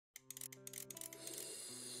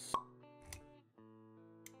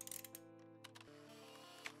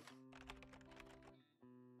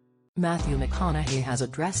Matthew McConaughey has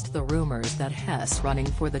addressed the rumors that Hess running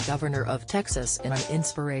for the governor of Texas in an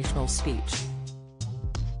inspirational speech.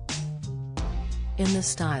 In the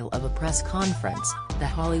style of a press conference, the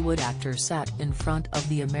Hollywood actor sat in front of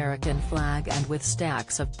the American flag and with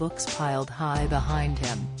stacks of books piled high behind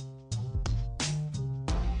him.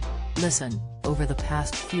 "Listen, over the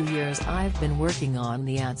past few years I've been working on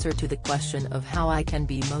the answer to the question of how I can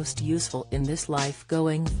be most useful in this life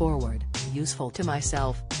going forward, useful to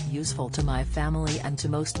myself, useful to my family and to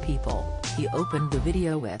most people," he opened the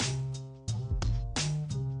video with.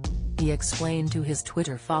 He explained to his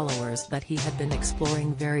Twitter followers that he had been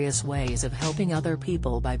exploring various ways of helping other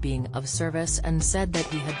people by being of service and said that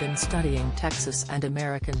he had been studying Texas and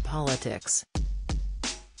American politics.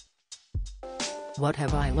 "What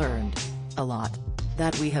have I learned? A lot.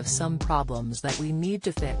 That we have some problems that we need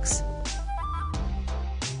to fix.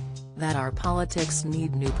 That our politics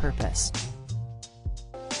need new purpose.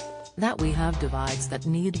 That we have divides that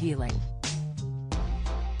need healing.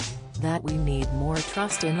 That we need more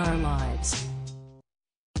trust in our lives.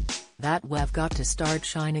 That we've got to start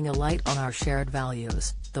shining a light on our shared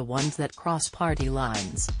values, the ones that cross party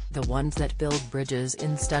lines, the ones that build bridges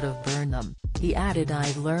instead of burn them." He added,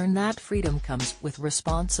 "I've learned that freedom comes with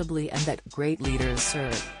responsibly and that great leaders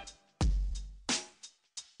serve.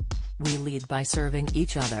 We lead by serving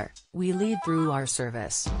each other, we lead through our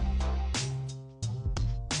service."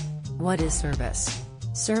 What is service?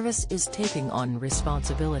 Service is taking on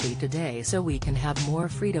responsibility today so we can have more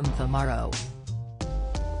freedom tomorrow.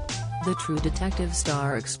 The True Detective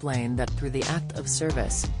star explained that through the act of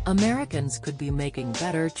service, Americans could be making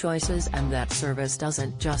better choices and that service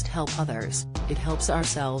doesn't just help others, it helps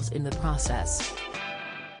ourselves in the process.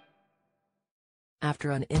 After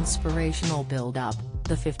an inspirational build-up,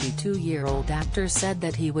 the 52-year-old actor said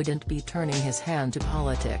that he wouldn't be turning his hand to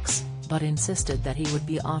politics, but insisted that he would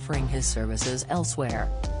be offering his services elsewhere.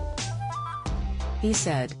 He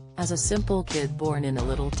said, "As a simple kid born in a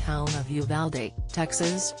little town of Uvalde,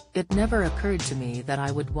 Texas, it never occurred to me that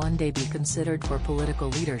I would one day be considered for political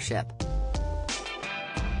leadership.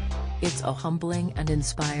 It's a humbling and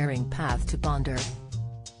inspiring path to ponder.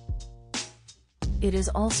 It is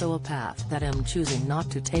also a path that I'm choosing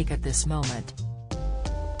not to take at this moment.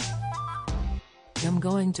 I'm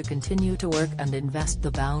going to continue to work and invest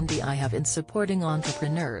the bounty I have in supporting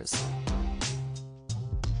entrepreneurs,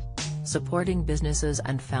 supporting businesses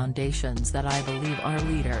and foundations that I believe are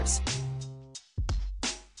leaders,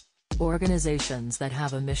 organizations that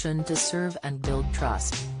have a mission to serve and build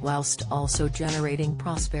trust, whilst also generating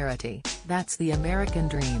prosperity. That's the American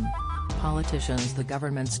dream. Politicians, the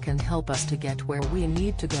governments can help us to get where we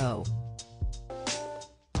need to go.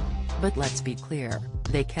 But let's be clear,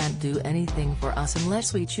 they can't do anything for us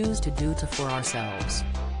unless we choose to do it for ourselves."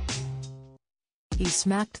 He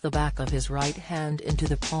smacked the back of his right hand into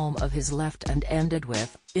the palm of his left and ended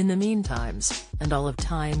with, "In the meantimes, and all of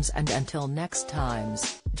times and until next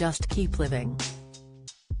times, just keep living."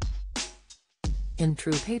 In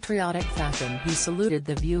true patriotic fashion he saluted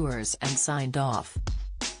the viewers and signed off.